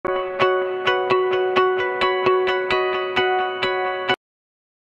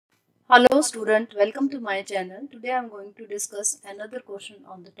Hello student, welcome to my channel. Today I am going to discuss another question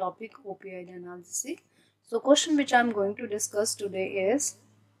on the topic opioid analgesic. So question which I am going to discuss today is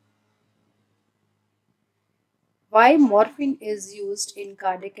why morphine is used in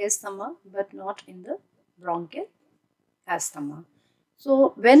cardiac asthma but not in the bronchial asthma.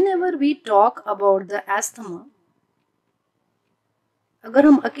 So whenever we talk about the asthma, अगर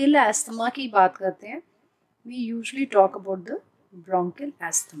हम अकेला asthma की बात करते हैं, we usually talk about the bronchial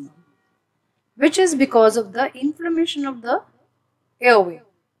asthma, which is because of the inflammation of the airway.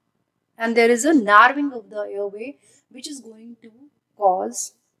 And there is a narrowing of the airway which is going to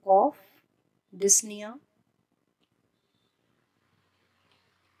cause cough, dyspnea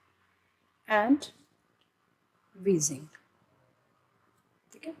and wheezing.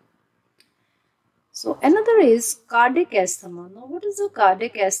 Okay. So another is cardiac asthma. Now what is a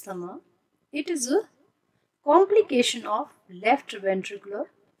cardiac asthma? It is a complication of left ventricular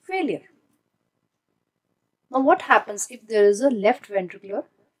failure. Now what happens if there is a left ventricular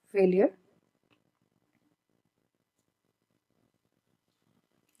failure?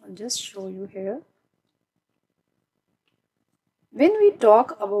 I'll just show you here. When we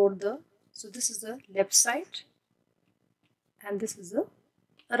talk about so this is the left side and this is the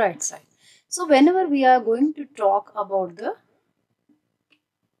right side. So whenever we are going to talk about the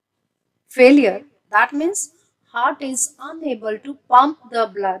failure, that means heart is unable to pump the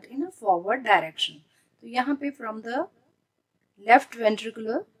blood in a forward direction. So यहाँ पे from the left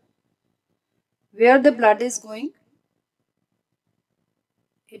ventricular, where the blood is going,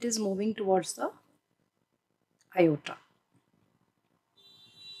 it is moving towards the aorta.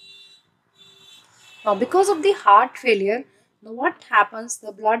 Now because of the heart failure, now what happens?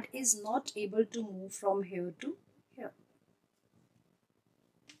 The blood is not able to move from here to here.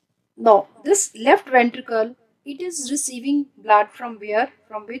 Now this left ventricle, it is receiving blood from where?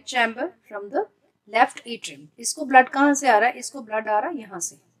 From which chamber? From the left atrium. इसको blood कहाँ से आ रहा है? इसको blood आ रहा है यहाँ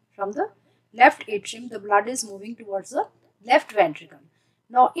से. From the left atrium, the blood is moving towards the left ventricle.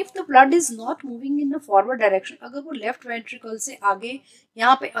 Now if the blood is not moving in the forward direction, अगर वो left ventricle से आगे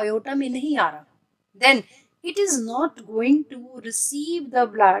यहाँ पे aorta में नहीं आ रहा, then it is not going to receive the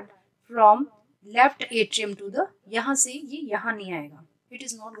blood from left atrium to the, यहाँ से ये यहाँ नहीं आएगा. It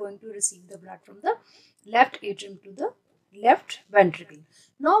is not going to receive the blood from the left atrium to the left ventricle.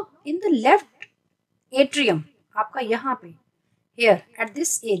 Now in the left atrium, आपका यहाँ पे, here at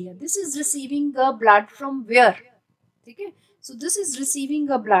this area, this is receiving the blood from where? ठीक है? So this is receiving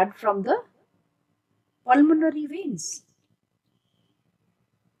a blood from the pulmonary veins.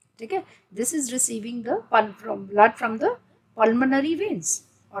 Okay, this is receiving the blood from the pulmonary veins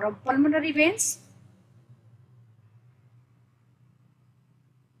or pulmonary veins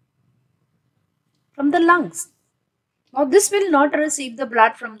from the lungs. Now this will not receive the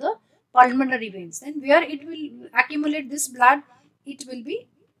blood from the pulmonary veins. Then where it will accumulate this blood? It will be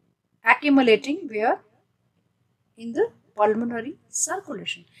accumulating where? In the pulmonary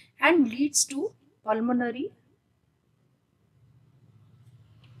circulation and leads to pulmonary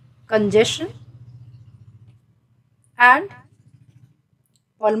congestion and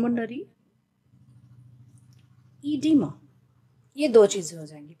pulmonary edema. ये दो चीजें हो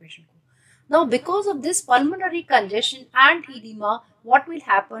जाएंगी patient को. Now because of this pulmonary congestion and edema, what will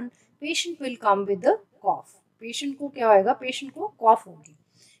happen? Patient will come with the cough. Patient को क्या होएगा? Patient को cough होगी.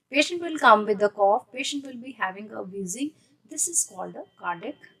 Patient will come with the cough. Patient will be having a wheezing. This is called a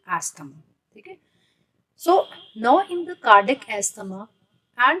cardiac asthma. Okay. So now in the cardiac asthma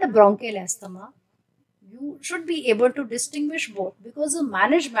and the bronchial asthma, you should be able to distinguish both because the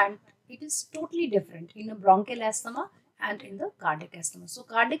management, it is totally different in a bronchial asthma and in the cardiac asthma. So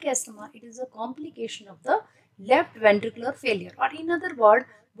cardiac asthma, it is a complication of the left ventricular failure, or in other word,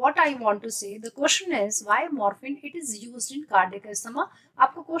 what I want to say, the question is why morphine it is used in cardiac asthma.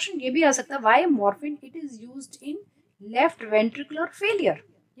 आपको question ये भी आ सकता है, why morphine it is used in left ventricular failure.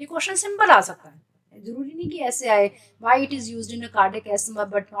 ये question simple आ सकता है, जरूरी नहीं कि ऐसे आए why it is used in a cardiac asthma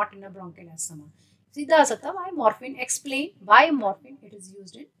but not in a bronchial asthma. सीधा आ सकता है why morphine, explain why morphine it is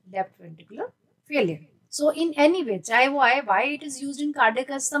used in left ventricular failure. So in any way, चाहे वो आए why it is used in cardiac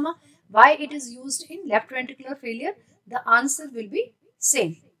asthma, why it is used in left ventricular failure, the answer will be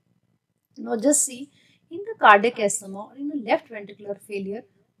same. Now just see, in the cardiac asthma or in the left ventricular failure,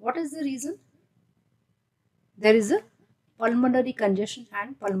 what is the reason? There is a pulmonary congestion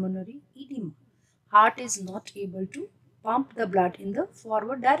and pulmonary edema. Heart is not able to pump the blood in the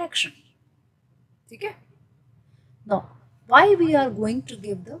forward direction. Okay? Now, why we are going to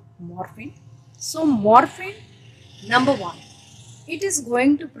give the morphine? So, morphine, number one, it is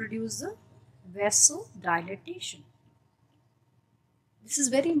going to produce the vasodilatation. This is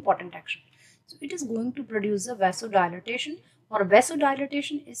very important action. So it is going to produce a vasodilatation. और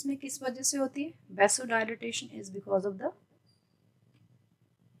vasodilatation इसमें किस वजह से होती है? Vasodilatation is because of the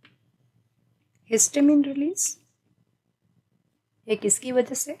histamine release. एक इसकी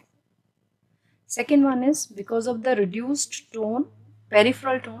वजह से. Second one is because of the reduced tone,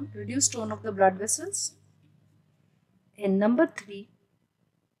 peripheral tone, reduced tone of the blood vessels. And number 3,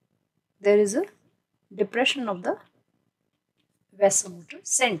 there is a depression of the vasomotor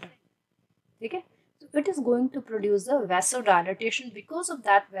center. Okay? So it is going to produce a vasodilatation. Because of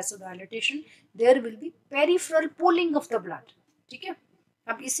that vasodilatation, there will be peripheral pooling of the blood. ठीक है?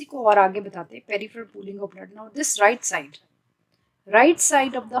 अब इसी को और आगे बताते हैं, peripheral pooling of blood. Now this right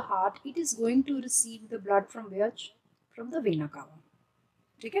side of the heart, it is going to receive the blood from where? From the vena cava.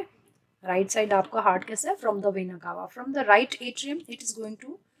 ठीक है? Right side आपका heart कैसा है? From the vena cava. From the right atrium, it is going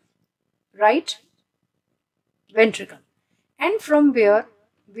to right ventricle. And from where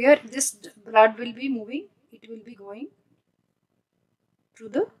this blood will be moving, it will be going to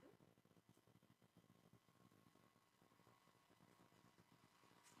the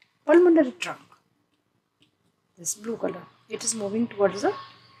pulmonary trunk. This blue color, it is moving towards the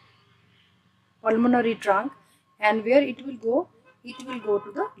pulmonary trunk, and where it will go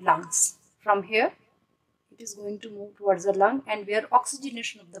to the lungs. From here, it is going to move towards the lung, and where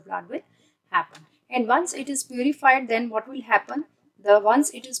oxygenation of the blood will happen. And once it is purified, then what will happen? Once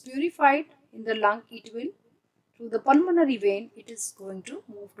it is purified in the lung, it will, through the pulmonary vein, it is going to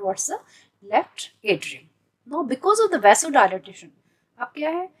move towards the left atrium. Now, because of the vasodilatation, अब क्या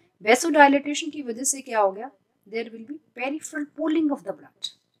है? Vasodilatation की वजह से क्या हो गया? There will be peripheral pooling of the blood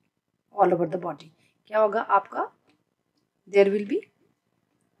all over the body. क्या होगा आपका? There will be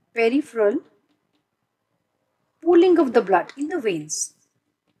peripheral pooling of the blood in the veins.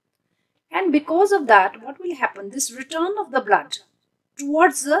 And because of that, what will happen? This return of the blood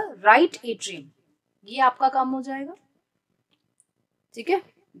towards the right atrium, ये आपका काम हो जाएगा. ठीक है?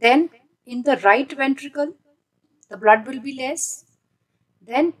 Then in the right ventricle, the blood will be less.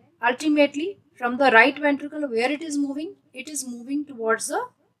 Then ultimately from the right ventricle, where it is moving? It is moving towards the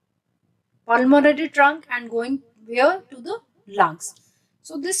pulmonary trunk and going where? To the lungs.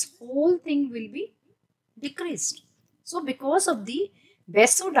 So this whole thing will be decreased. So because of the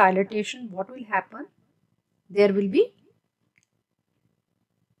vasodilatation, what will happen? There will be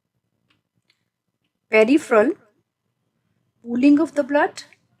peripheral pooling of the blood,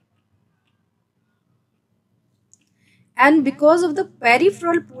 and because of the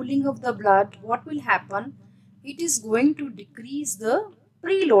peripheral pooling of the blood, what will happen? It is going to decrease the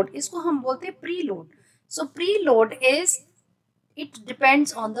preload. इसको हम बोलते हैं preload. So preload is, it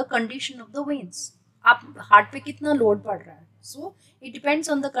depends on the condition of the veins. आप heart पे कितना load पड़ रहा है? So it depends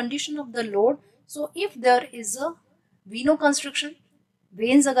on the condition of the load. So if there is a venoconstriction,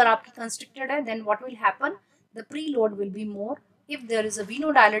 veins अगर आपकी constricted है, then what will happen? The preload will be more. If there is a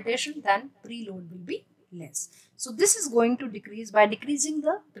venodilatation, then preload will be less. So this is going to decrease. By decreasing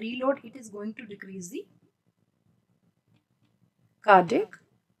the preload, it is going to decrease the cardiac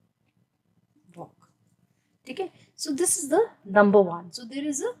walk. Okay? So this is the number 1. So there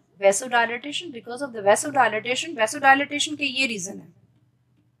is a vasodilatation. Because of the vasodilatation के ये reason है.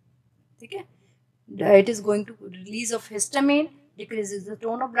 Okay? It is going to release of histamine, decreases the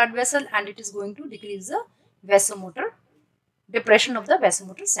tone of blood vessel, and it is going to decrease the vasomotor, depression of the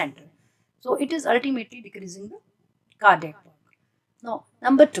vasomotor center. So it is ultimately decreasing the cardiac work. Now,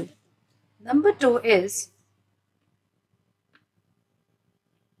 number 2. Number 2 is,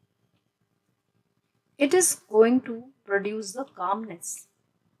 it is going to produce the calmness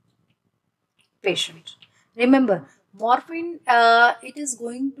patient. Remember, morphine, it is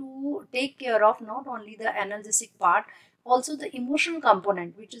going to take care of not only the analgesic part, also the emotional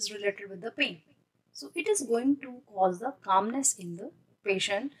component which is related with the pain. So it is going to cause the calmness in the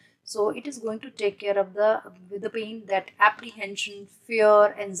patient. So it is going to take care of with the pain, that apprehension,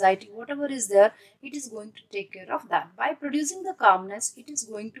 fear, anxiety, whatever is there, it is going to take care of that. By producing the calmness, it is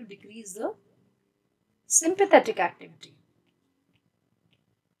going to decrease the sympathetic activity.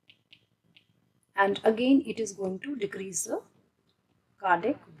 And again, it is going to decrease the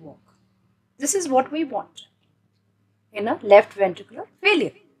cardiac work. This is what we want in a left ventricular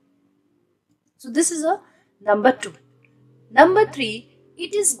failure. So this is a number 2. Number 3,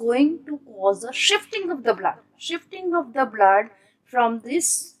 it is going to cause a shifting of the blood. Shifting of the blood from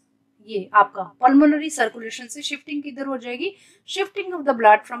this, ये आपका pulmonary circulation से shifting किधर हो जाएगी? Shifting of the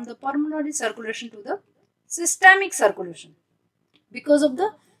blood from the pulmonary circulation to the systemic circulation. Because of the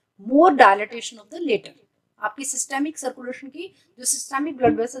more dilatation of the later. आपकी systemic circulation की जो systemic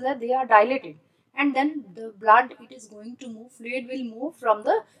blood vessels है, they are dilated. and then the blood, it is going to move, fluid will move from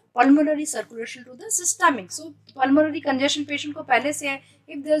the pulmonary circulation to the systemic. So pulmonary congestion patient को पहले से है,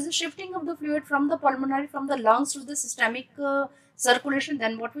 if there is a shifting of the fluid from the pulmonary, from the lungs to the systemic circulation,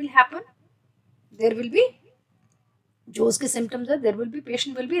 then what will happen? There will be, जो उसके symptoms है, there will be,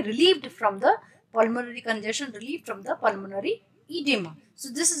 patient will be relieved from the pulmonary congestion, relieved from the pulmonary edema. So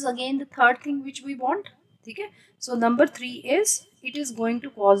this is again the third thing which we want. Okay. So number 3 is, it is going to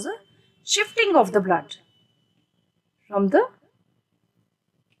cause a shifting of the blood from the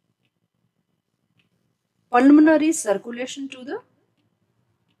pulmonary circulation to the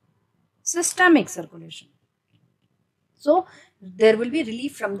systemic circulation. So there will be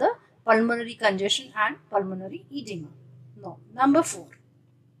relief from the pulmonary congestion and pulmonary edema. Now number 4.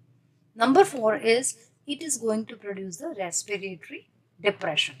 Number 4 is, it is going to produce the respiratory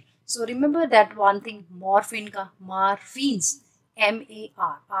depression. So remember that one thing, morphine ka, morphines,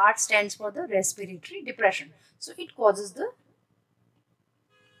 MAR, R stands for the respiratory depression. So it causes the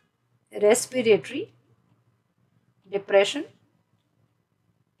respiratory depression.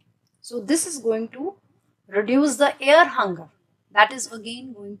 So this is going to reduce the air hunger. That is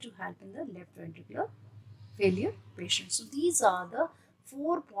again going to help in the left ventricular failure patient. So these are the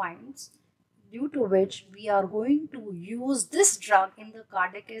 4 points due to which we are going to use this drug in the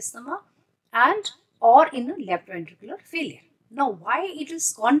cardiac asthma and or in the left ventricular failure. Now why it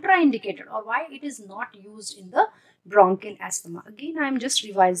is contraindicated or why it is not used in the bronchial asthma? Again I am just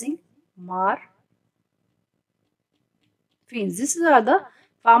revising. Morphines. These are the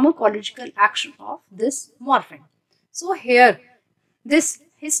pharmacological action of this morphine. So here this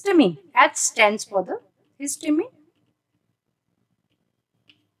histamine, H stands for the histamine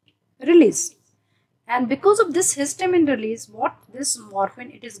release. And because of this histamine release, what this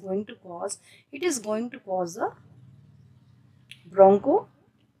morphine it is going to cause? It is going to cause a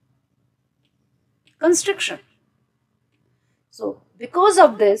bronchoconstriction. So because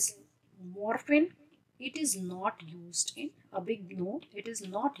of this, morphine, it is not used in, a big no, it is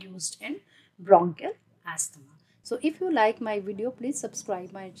not used in bronchial asthma. So if you like my video, please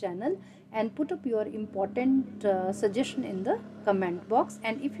subscribe my channel and put up your important suggestion in the comment box.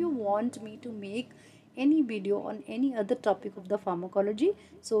 And if you want me to make any video on any other topic of the pharmacology,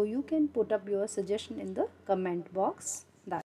 so you can put up your suggestion in the comment box.